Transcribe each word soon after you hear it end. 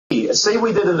say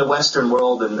we did in the Western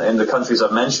world and in the countries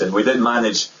I've mentioned, we did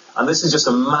manage, and this is just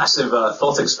a massive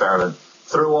thought experiment,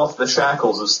 throw off the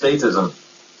shackles of statism.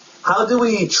 How do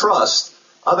we trust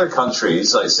other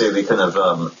countries, like say the kind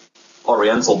of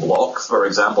Oriental bloc, for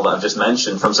example, that I've just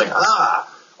mentioned, from saying,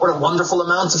 what a wonderful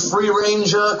amount of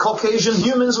free-range Caucasian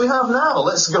humans we have now.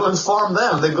 Let's go and farm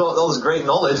them. They've got all this great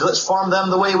knowledge. Let's farm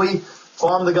them the way we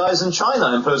farm the guys in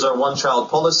China, impose our one-child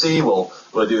policy, we'll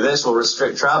do this, we'll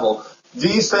restrict travel. Do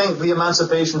you think the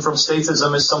emancipation from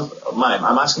statism is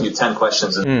I'm asking you 10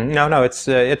 questions. No, it's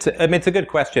a good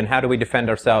question. How do we defend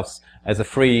ourselves as a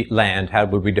free land? How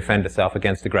would we defend ourselves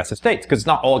against aggressive states? Because it's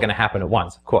not all going to happen at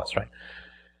once, of course, right?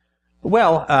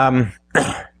 Well,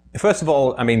 first of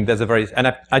all, I mean,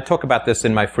 and I talk about this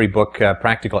in my free book,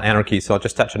 Practical Anarchy, so I'll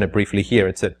just touch on it briefly here.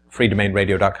 It's at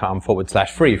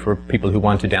freedomainradio.com/free for people who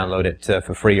want to download it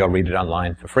for free or read it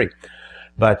online for free.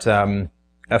 But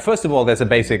first of all, there's a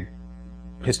basic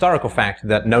historical fact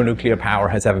that no nuclear power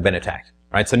has ever been attacked,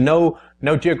 right? So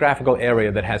no geographical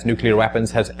area that has nuclear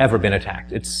weapons has ever been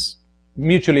attacked. It's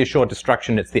mutually assured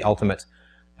destruction. It's the ultimate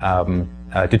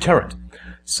deterrent.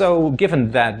 So given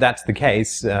that that's the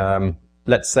case,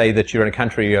 let's say that you're in a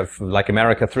country of, like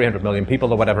America, 300 million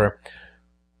people or whatever,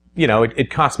 you know,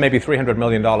 it costs maybe $300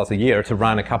 million a year to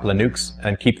run a couple of nukes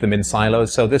and keep them in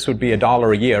silos. So this would be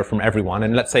 $1 a year from everyone.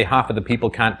 And let's say half of the people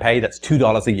can't pay. That's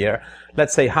 $2 a year.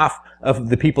 Let's say half of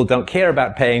the people don't care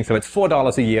about paying. So it's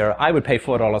 $4 a year. I would pay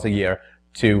 $4 a year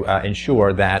to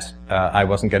ensure that I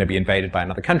wasn't going to be invaded by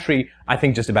another country. I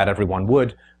think just about everyone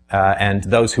would. And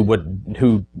those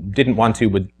who didn't want to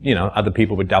would, you know, other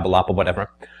people would double up or whatever.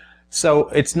 So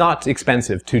it's not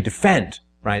expensive to defend,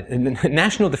 right? And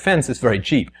national defense is very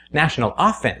cheap. National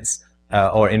offense,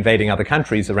 or invading other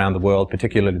countries around the world,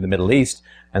 particularly the Middle East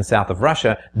and south of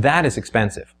Russia, that is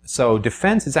expensive. So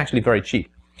defense is actually very cheap.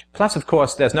 Plus, of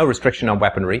course, there's no restriction on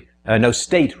weaponry, no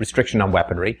state restriction on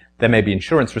weaponry. There may be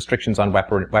insurance restrictions on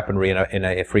weaponry in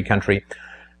a free country.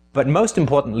 But most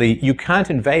importantly, you can't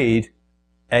invade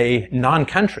a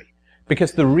non-country.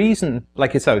 Because the reason,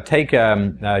 take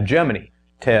Germany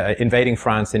invading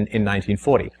France in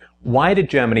 1940. Why did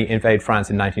Germany invade France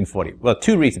in 1940? Well,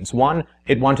 two reasons. One,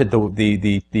 it wanted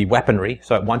the weaponry,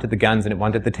 so it wanted the guns and it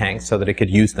wanted the tanks so that it could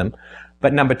use them.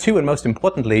 But number two, and most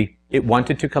importantly, it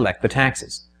wanted to collect the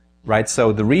taxes, right?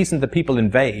 So the reason that people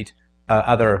invade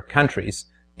other countries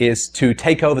is to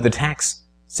take over the tax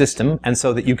system, and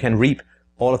so that you can reap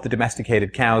all of the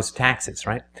domesticated cows' taxes,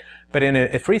 right? But in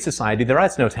a free society, there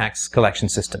is no tax collection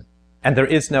system. And there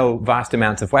is no vast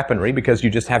amounts of weaponry because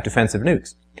you just have defensive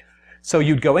nukes. So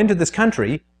you'd go into this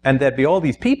country and there'd be all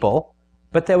these people,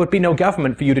 but there would be no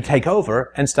government for you to take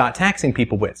over and start taxing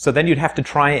people with. So then you'd have to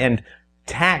try and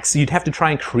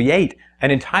create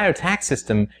an entire tax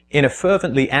system in a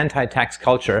fervently anti-tax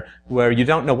culture where you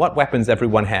don't know what weapons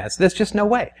everyone has. There's just no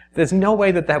way. There's no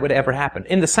way that that would ever happen.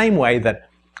 In the same way that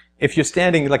if you're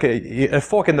standing like a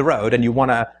fork in the road and you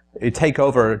want to take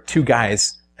over two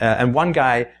guys, and one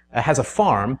guy has a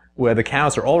farm where the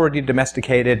cows are already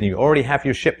domesticated and you already have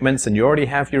your shipments and you already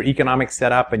have your economic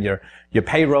setup and your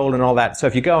payroll and all that. So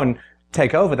if you go and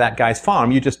take over that guy's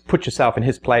farm, you just put yourself in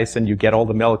his place and you get all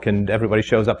the milk and everybody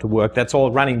shows up to work. That's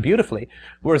all running beautifully.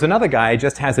 Whereas another guy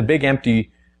just has a big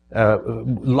empty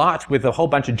lot with a whole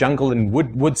bunch of jungle and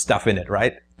wood stuff in it,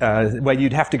 right? Where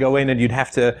you'd have to go in and you'd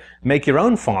have to make your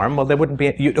own farm. Well, there wouldn't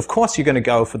be, of course you're going to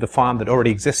go for the farm that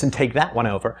already exists and take that one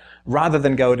over, rather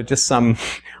than go to just some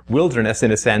wilderness,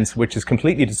 in a sense, which is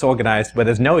completely disorganized, where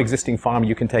there's no existing farm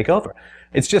you can take over.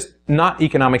 It's just not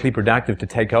economically productive to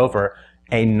take over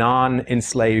a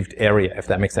non-enslaved area, if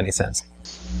that makes any sense.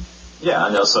 Yeah,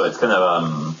 and also it's kind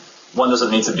of, one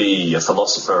doesn't need to be a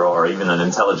philosopher or even an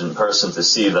intelligent person to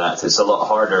see that it's a lot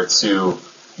harder to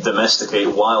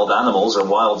domesticate wild animals or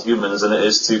wild humans than it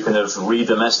is to kind of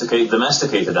re-domesticate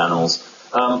domesticated animals.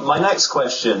 My next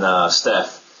question,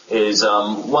 Steph, is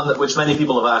one which many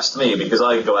people have asked me, because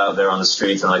I go out there on the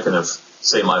street and I kind of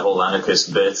say my whole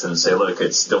anarchist bit and say, look,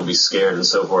 don't be scared and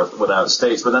so forth without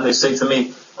states. But then they say to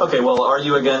me, okay, well, are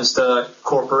you against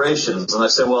corporations? And I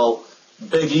say, well,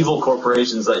 big evil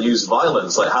corporations that use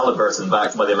violence, like Halliburton,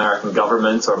 backed by the American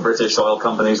government, or British oil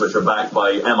companies which are backed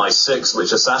by MI6,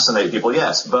 which assassinate people,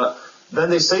 yes. But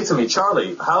then they say to me,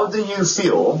 Charlie, how do you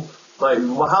feel, like,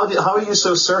 how are you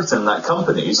so certain that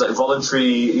companies, like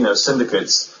voluntary,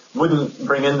 syndicates, wouldn't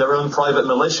bring in their own private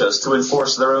militias to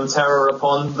enforce their own terror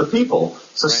upon the people?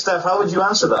 So, right. Steph, how would you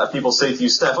answer that if people say to you,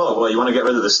 Steph, oh, well, you want to get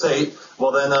rid of the state?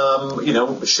 Well,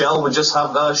 then, Shell would just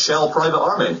have a Shell private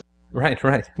army. Right.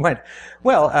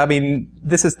 Well, I mean,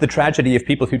 this is the tragedy of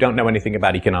people who don't know anything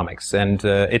about economics, and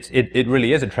it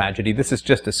really is a tragedy. This is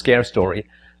just a scare story.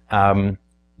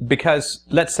 because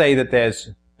let's say that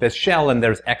there's Shell and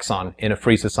there's Exxon in a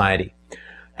free society.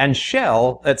 And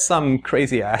Shell, at some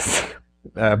crazy-ass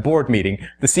board meeting,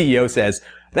 the CEO says,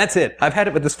 that's it. I've had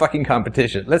it with this fucking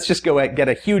competition. Let's just go get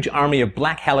a huge army of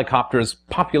black helicopters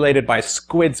populated by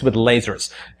squids with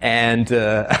lasers. And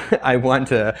I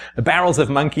want barrels of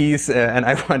monkeys, and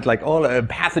I want like all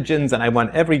pathogens, and I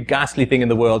want every ghastly thing in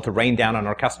the world to rain down on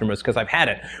our customers because I've had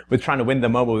it with trying to win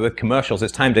them over with commercials.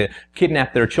 It's time to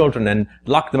kidnap their children and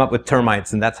lock them up with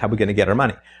termites, and that's how we're going to get our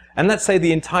money. And let's say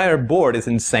the entire board is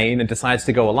insane and decides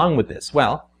to go along with this.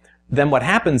 Well, then what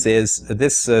happens is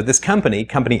this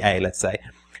company A, let's say,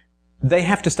 they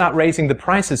have to start raising the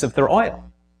prices of their oil.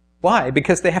 Why?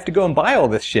 Because they have to go and buy all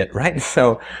this shit, right?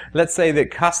 So let's say that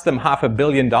it costs them $500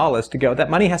 million to go.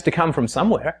 That money has to come from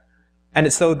somewhere.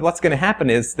 And so what's going to happen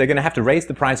is they're going to have to raise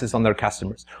the prices on their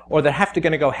customers, or they're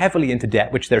going to go heavily into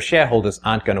debt, which their shareholders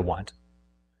aren't going to want.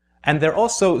 And they're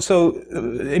also,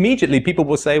 immediately people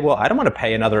will say, well, I don't want to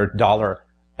pay another dollar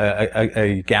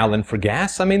a gallon for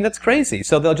gas. I mean, that's crazy.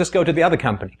 So they'll just go to the other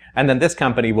company, and then this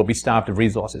company will be starved of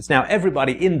resources. Now,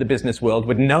 everybody in the business world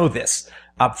would know this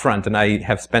up front, and I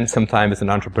have spent some time as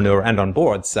an entrepreneur and on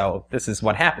board, so this is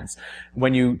what happens.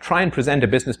 When you try and present a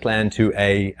business plan to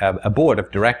a board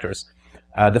of directors,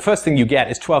 the first thing you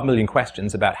get is 12 million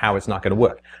questions about how it's not going to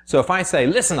work. So if I say,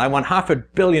 listen, I want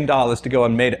 $500 million to go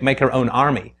and make our own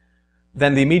army,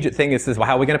 then the immediate thing is, well,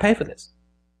 how are we going to pay for this?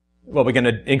 Well, we're going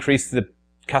to increase the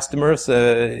customers'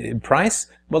 price.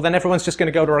 Well, then everyone's just going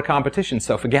to go to our competition,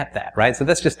 so forget that, right? So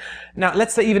that's just... Now,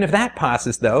 let's say even if that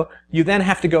passes, though, you then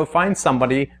have to go find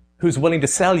somebody who's willing to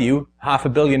sell you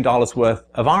 $500 million worth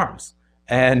of arms.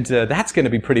 And that's going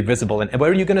to be pretty visible. And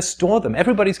where are you going to store them?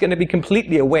 Everybody's going to be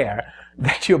completely aware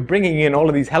that you're bringing in all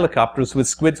of these helicopters with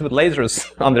squids with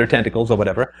lasers on their tentacles or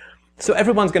whatever. So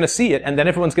everyone's going to see it, and then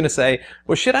everyone's going to say,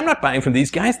 well, shit, I'm not buying from these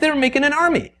guys. They're making an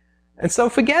army. And so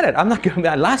forget it. I'm not going to,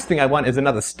 the last thing I want is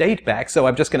another state back, so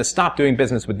I'm just going to stop doing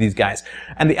business with these guys.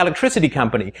 And the electricity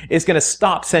company is going to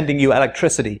stop sending you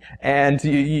electricity. And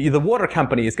the water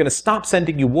company is going to stop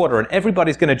sending you water. And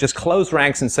everybody's going to just close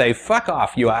ranks and say, fuck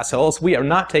off, you assholes. We are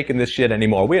not taking this shit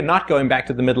anymore. We are not going back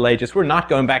to the Middle Ages. We're not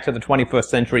going back to the 21st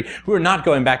century. We're not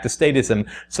going back to statism.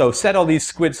 So set all these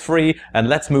squids free and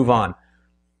let's move on.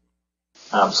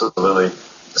 Absolutely.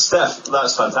 Steph,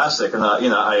 that's fantastic, and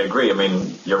I agree. I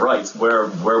mean, you're right. Where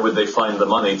would they find the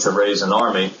money to raise an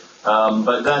army?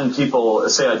 But then people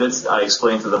say I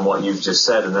explained to them what you've just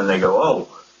said, and then they go, oh,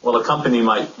 well, a company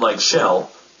like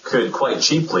Shell could quite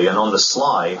cheaply and on the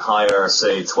sly hire,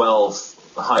 say,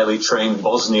 12 highly trained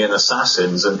Bosnian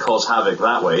assassins and cause havoc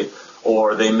that way,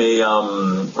 or they may,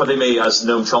 as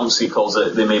Noam Chomsky calls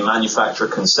it, they may manufacture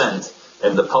consent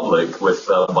in the public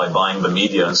by buying the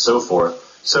media and so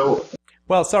forth. So.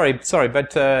 Well, sorry,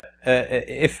 but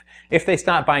if they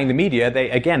start buying the media,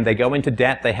 they go into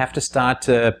debt. They have to start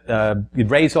to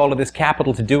raise all of this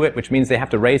capital to do it, which means they have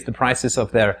to raise the prices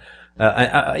of their.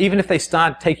 Even if they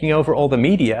start taking over all the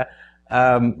media,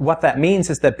 what that means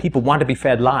is that people want to be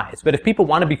fed lies. But if people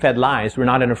want to be fed lies, we're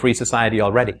not in a free society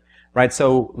already, right?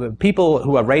 So people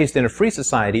who are raised in a free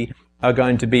society are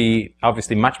going to be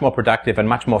obviously much more productive and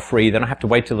much more free. They don't have to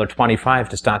wait till they're 25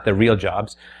 to start their real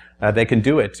jobs. They can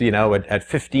do it, at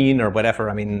 15 or whatever.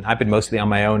 I mean, I've been mostly on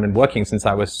my own and working since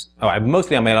I'm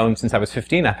mostly on my own since I was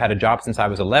 15. I've had a job since I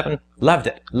was 11. Loved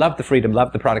it. Loved the freedom,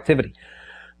 loved the productivity.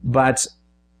 But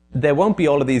there won't be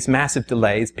all of these massive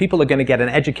delays. People are going to get an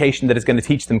education that is going to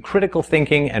teach them critical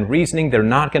thinking and reasoning. They're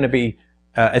not going to be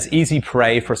as easy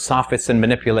prey for sophists and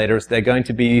manipulators. They're going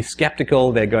to be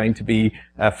skeptical. They're going to be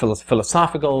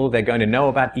philosophical. They're going to know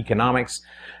about economics.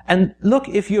 And look,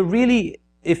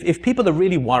 if people are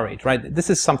really worried, right? This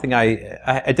is something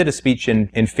I did a speech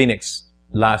in Phoenix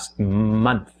last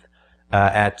month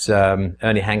at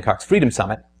Ernie Hancock's Freedom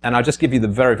Summit, and I'll just give you the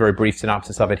very, very brief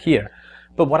synopsis of it here.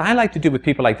 But what I like to do with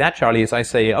people like that, Charlie, is I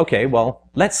say, okay, well,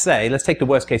 let's take the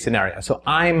worst case scenario. So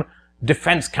I'm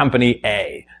Defense Company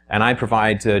A, and I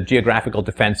provide geographical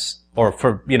defense, or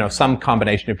for some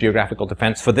combination of geographical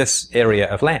defense for this area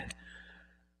of land.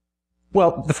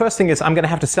 Well, the first thing is I'm going to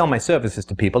have to sell my services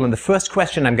to people, and the first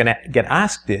question I'm going to get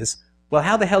asked is, well,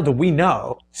 how the hell do we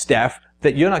know, Steph,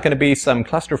 that you're not going to be some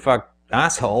clusterfuck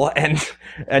asshole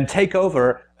and take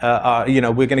over, we're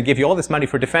going to give you all this money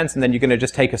for defense, and then you're going to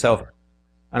just take us over.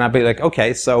 And I'll be like,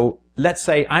 okay, so let's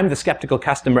say I'm the skeptical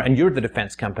customer and you're the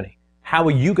defense company. How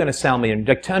are you going to sell me? And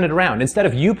turn it around. Instead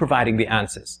of you providing the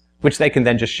answers, which they can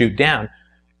then just shoot down,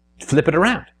 flip it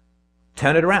around.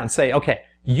 Turn it around. Say, okay,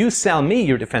 you sell me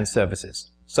your defense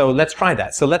services. So let's try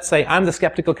that. So let's say I'm the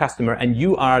skeptical customer and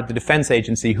you are the defense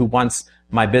agency who wants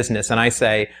my business. And I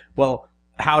say, well,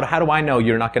 how do I know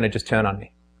you're not going to just turn on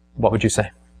me? what would you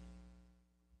say?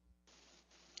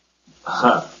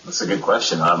 That's a good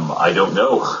question. I don't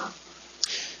know.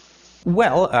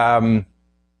 Well,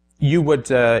 you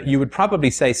would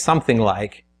probably say something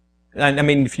like, and I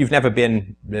mean, if you've never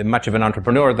been much of an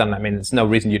entrepreneur, then I mean, there's no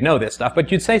reason you'd know this stuff.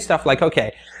 But you'd say stuff like,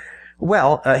 okay,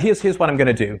 well, here's what I'm going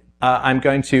to do. I'm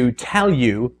going to tell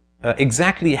you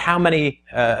exactly how many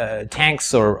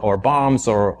tanks or bombs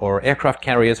or aircraft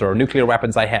carriers or nuclear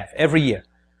weapons I have every year,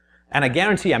 and I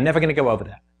guarantee I'm never going to go over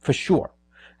that for sure.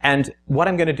 And what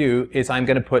I'm going to do is I'm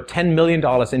going to put $10 million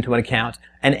into an account,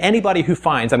 and anybody who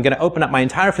finds, I'm going to open up my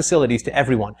entire facilities to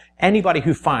everyone. Anybody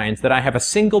who finds that I have a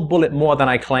single bullet more than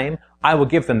I claim, I will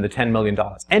give them the $10 million.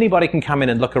 Anybody can come in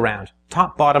and look around.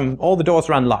 Top, bottom, all the doors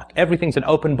are unlocked. Everything's an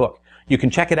open book. You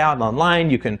can check it out online.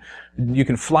 You can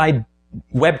fly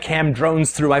webcam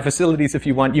drones through my facilities if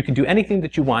you want. You can do anything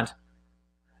that you want.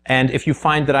 And if you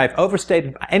find that I've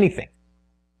overstated anything,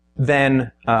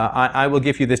 then I will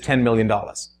give you this $10 million.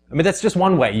 I mean, that's just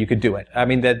one way you could do it. I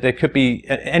mean, there could be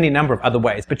any number of other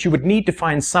ways, but you would need to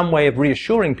find some way of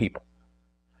reassuring people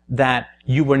that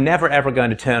you were never, ever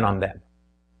going to turn on them.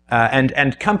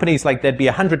 And companies, like there'd be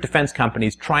 100 defense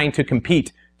companies trying to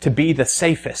compete to be the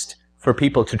safest for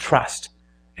people to trust,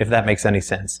 if that makes any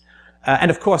sense.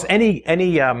 And of course, any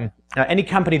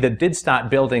company that did start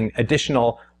building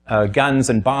additional guns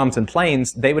and bombs and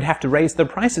planes, they would have to raise their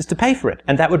prices to pay for it.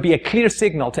 And that would be a clear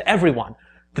signal to everyone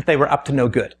that they were up to no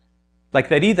good. Like,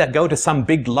 they'd either go to some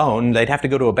big loan, they'd have to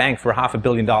go to a bank for $500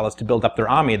 million to build up their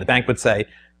army, and the bank would say,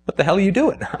 what the hell are you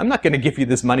doing? I'm not going to give you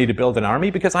this money to build an army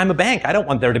because I'm a bank. I don't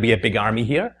want there to be a big army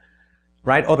here.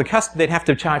 Right? Or they'd have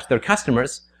to charge their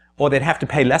customers, or they'd have to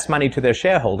pay less money to their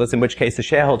shareholders, in which case the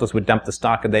shareholders would dump the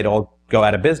stock and they'd all go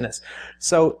out of business.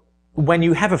 So when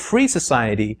you have a free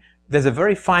society, there's a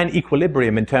very fine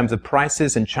equilibrium in terms of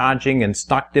prices and charging and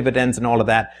stock dividends and all of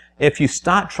that. If you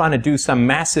start trying to do some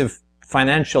massive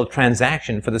financial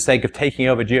transaction for the sake of taking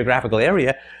over a geographical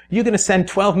area, you're going to send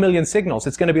 12 million signals.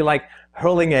 It's going to be like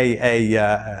hurling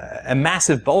a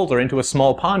massive boulder into a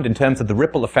small pond in terms of the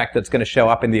ripple effect that's going to show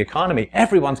up in the economy.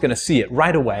 Everyone's going to see it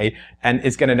right away and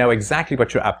is going to know exactly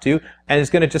what you're up to, and is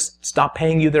going to just stop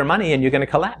paying you their money, and you're going to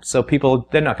collapse. So people,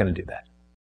 they're not going to do that.